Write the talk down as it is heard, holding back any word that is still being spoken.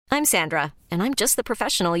I'm Sandra, and I'm just the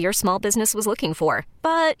professional your small business was looking for.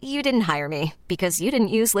 But you didn't hire me because you didn't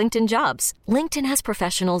use LinkedIn Jobs. LinkedIn has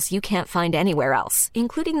professionals you can't find anywhere else,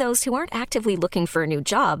 including those who aren't actively looking for a new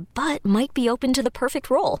job, but might be open to the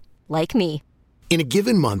perfect role, like me. In a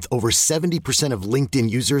given month, over 70% of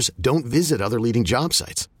LinkedIn users don't visit other leading job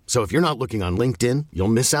sites. So if you're not looking on LinkedIn, you'll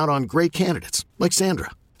miss out on great candidates like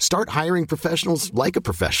Sandra. Start hiring professionals like a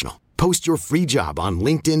professional. Post your free job on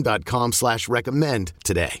linkedin.com/recommend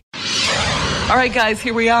today. All right, guys,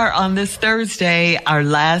 here we are on this Thursday, our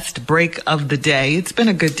last break of the day. It's been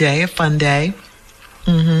a good day, a fun day.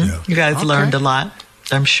 Yeah. You guys learned a lot,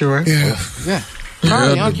 I'm sure. Yeah.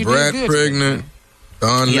 Brad pregnant.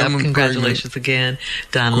 Don Lemon congratulations again.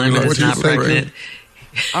 Don Lemon is not pregnant.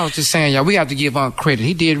 I was just saying, y'all, we have to give credit.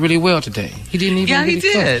 He did really well today. He didn't even he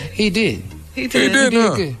did. He did. He did.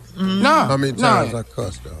 Good. No. How many times I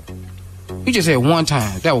cussed though? He just said one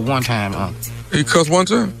time. That was one time. He cussed one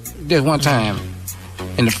time? Just one time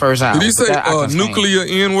in the first hour. Did he say nuclear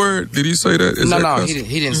N-word? Did he say that?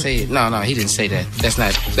 He didn't say it. No, he didn't say that. That's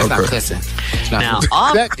not cussing. No. Now,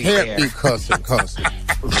 that can't be cussing.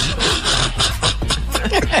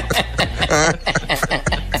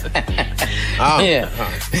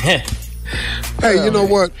 Hey, you know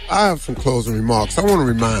what? I have some closing remarks. I want to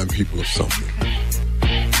remind people of something.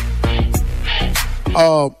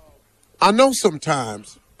 I know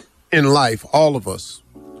sometimes in life, all of us,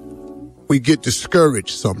 we get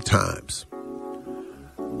discouraged sometimes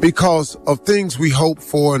because of things we hope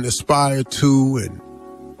for and aspire to and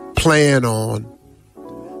plan on.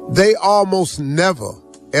 They almost never,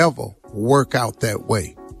 ever work out that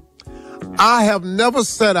way. I have never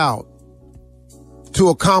set out to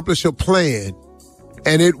accomplish a plan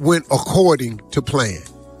and it went according to plan.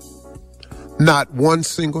 Not one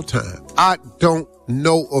single time. I don't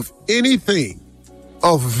know of anything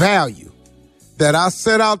of value that I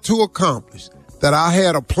set out to accomplish, that I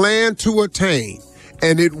had a plan to attain,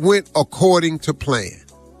 and it went according to plan.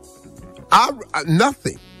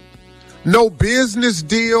 Nothing. No business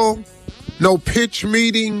deal, no pitch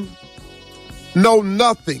meeting, no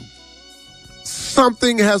nothing.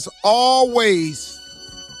 Something has always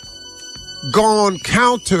gone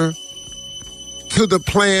counter to the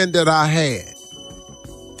plan that I had.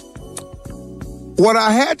 What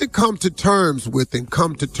I had to come to terms with and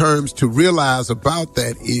come to terms to realize about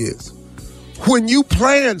that is when you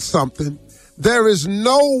plan something, there is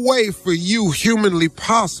no way for you humanly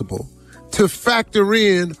possible to factor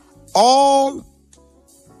in all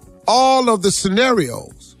of the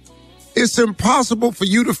scenarios. It's impossible for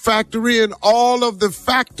you to factor in all of the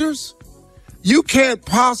factors. You can't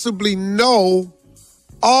possibly know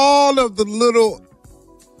all of the little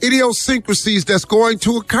idiosyncrasies that's going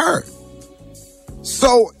to occur.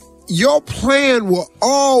 So your plan will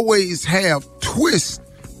always have twists,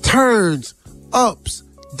 turns, ups,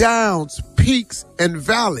 downs, peaks, and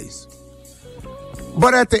valleys.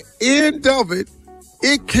 But at the end of it,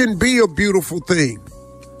 it can be a beautiful thing.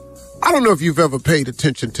 I don't know if you've ever paid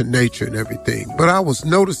attention to nature and everything, but I was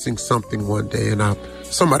noticing something one day, and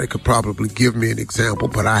somebody could probably give me an example,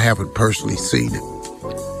 but I haven't personally seen it.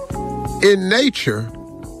 In nature,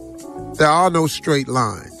 there are no straight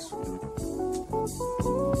lines.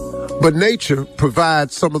 But nature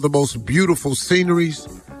provides some of the most beautiful sceneries,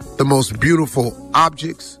 the most beautiful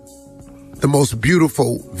objects, the most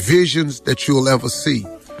beautiful visions that you'll ever see.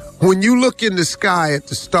 When you look in the sky at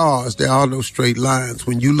the stars, there are no straight lines.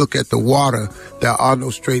 When you look at the water, there are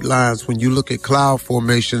no straight lines. When you look at cloud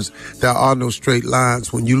formations, there are no straight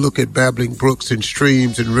lines. When you look at babbling brooks and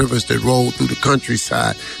streams and rivers that roll through the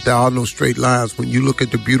countryside, there are no straight lines. When you look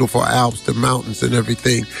at the beautiful Alps, the mountains and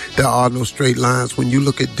everything, there are no straight lines. When you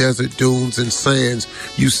look at desert dunes and sands,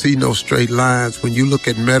 you see no straight lines. When you look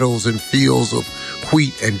at meadows and fields of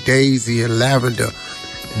wheat and daisy and lavender,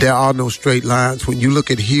 there are no straight lines. When you look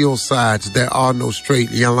at hillsides, there are no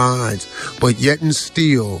straight lines. But yet and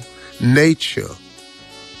still, nature,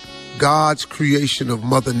 God's creation of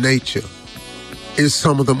Mother Nature, is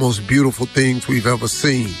some of the most beautiful things we've ever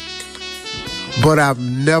seen. But I've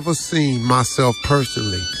never seen myself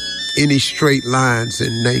personally any straight lines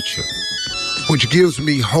in nature, which gives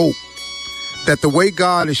me hope that the way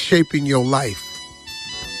God is shaping your life,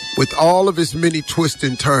 with all of its many twists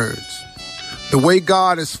and turns, the way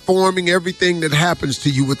God is forming everything that happens to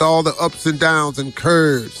you with all the ups and downs and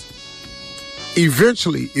curves,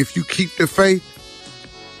 eventually, if you keep the faith,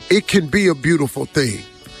 it can be a beautiful thing.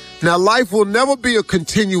 Now, life will never be a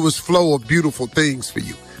continuous flow of beautiful things for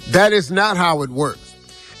you. That is not how it works.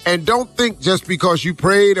 And don't think just because you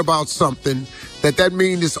prayed about something that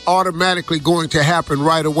means it's automatically going to happen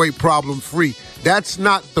right away, problem-free. That's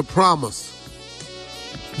not the promise.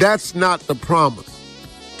 That's not the promise.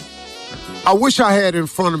 I wish I had in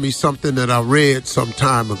front of me something that I read some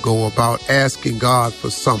time ago about asking God for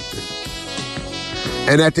something.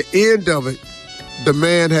 And at the end of it, the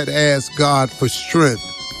man had asked God for strength.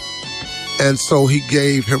 And so he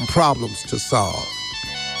gave him problems to solve.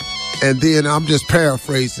 And then, I'm just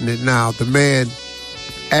paraphrasing it now, the man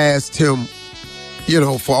asked him,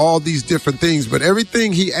 for all these different things. But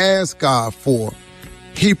everything he asked God for,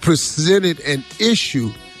 he presented an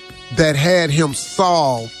issue that had him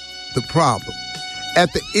solve the problem.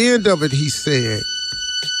 At the end of it, he said,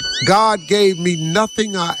 God gave me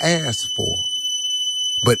nothing I asked for,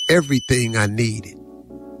 but everything I needed.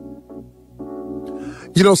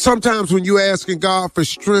 Sometimes when you're asking God for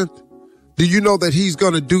strength, do you know that he's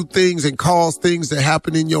going to do things and cause things to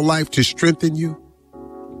happen in your life to strengthen you?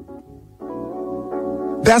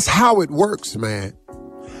 That's how it works, man.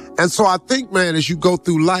 And so I think, man, as you go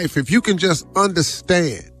through life, if you can just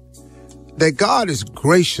understand that God is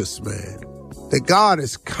gracious, man, that God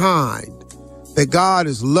is kind, that God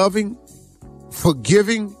is loving,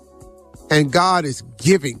 forgiving, and God is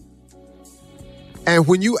giving. And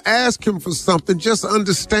when you ask him for something, just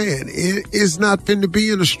understand it is not going to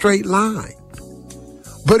be in a straight line.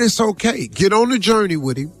 But it's okay. Get on the journey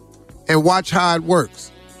with him and watch how it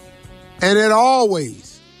works. And it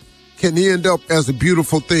always can end up as a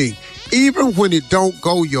beautiful thing, even when it don't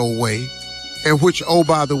go your way, and which, oh,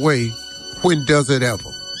 by the way, when does it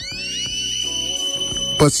ever?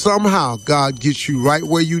 But somehow God gets you right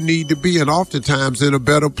where you need to be, and oftentimes in a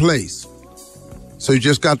better place. So you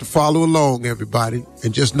just got to follow along, everybody,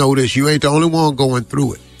 and just know this. You ain't the only one going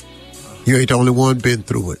through it. You ain't the only one been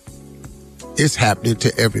through it. It's happening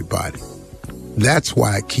to everybody. That's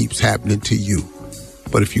why it keeps happening to you.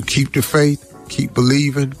 But if you keep the faith, keep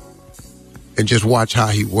believing, and just watch how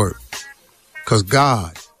he works. Because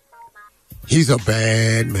God, he's a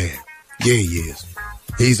bad man. Yeah, he is.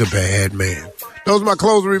 He's a bad man. Those are my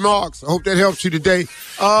closing remarks. I hope that helps you today.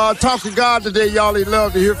 Talk to God today, y'all. He'd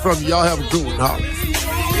love to hear from you. Y'all have a good one. Holla.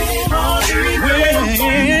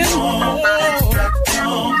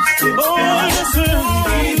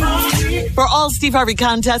 For all Steve Harvey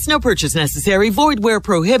contests, no purchase necessary, void where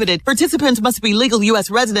prohibited. Participants must be legal U.S.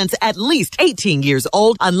 residents at least 18 years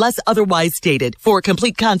old unless otherwise stated. For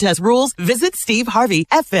complete contest rules, visit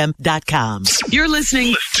SteveHarveyFM.com. You're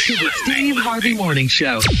listening to the Steve Harvey Morning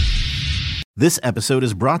Show. This episode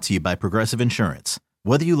is brought to you by Progressive Insurance.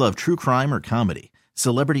 Whether you love true crime or comedy,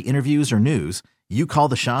 celebrity interviews or news, you call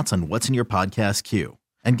the shots on what's in your podcast queue.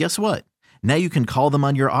 And guess what? Now you can call them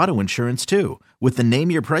on your auto insurance too with the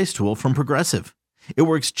Name Your Price tool from Progressive. It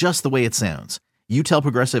works just the way it sounds. You tell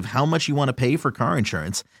Progressive how much you want to pay for car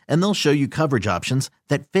insurance, and they'll show you coverage options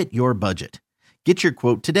that fit your budget. Get your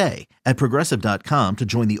quote today at Progressive.com to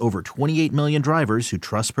join the over 28 million drivers who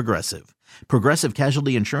trust Progressive. Progressive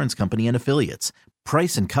Casualty Insurance Company and Affiliates.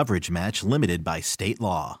 Price and coverage match limited by state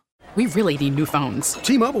law. We really need new phones.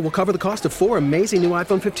 T-Mobile will cover the cost of 4 amazing new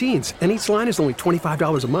iPhone 15s, and each line is only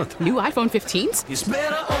 $25 a month. New iPhone 15s? It's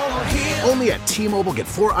better over here. Only at T-Mobile, get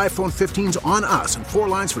 4 iPhone 15s on us and 4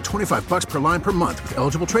 lines for $25 per line per month with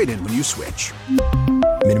eligible trade-in when you switch.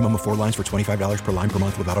 Minimum of 4 lines for $25 per line per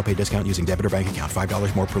month with autopay discount using debit or bank account.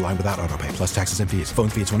 $5 more per line without autopay, plus taxes and fees. Phone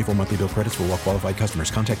fee at 24 monthly bill credits for well-qualified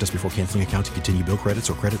customers. Contact us before canceling account to continue bill credits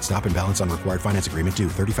or credit stop and balance on required finance agreement due.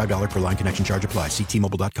 $35 per line connection charge applies. See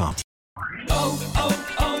T-Mobile.com.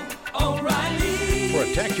 O'Reilly.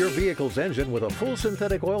 Protect your vehicle's engine with a full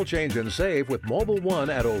synthetic oil change and save with Mobil 1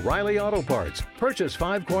 at O'Reilly Auto Parts. Purchase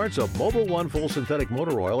 5 quarts of Mobil 1 full synthetic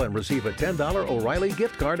motor oil and receive a $10 O'Reilly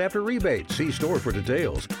gift card after rebate. See store for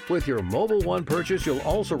details. With your Mobil 1 purchase, you'll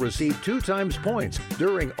also receive 2 times points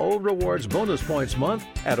during O Rewards Bonus Points Month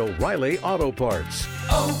at O'Reilly Auto Parts.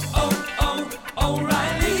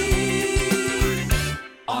 O'Reilly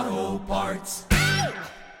Auto Parts.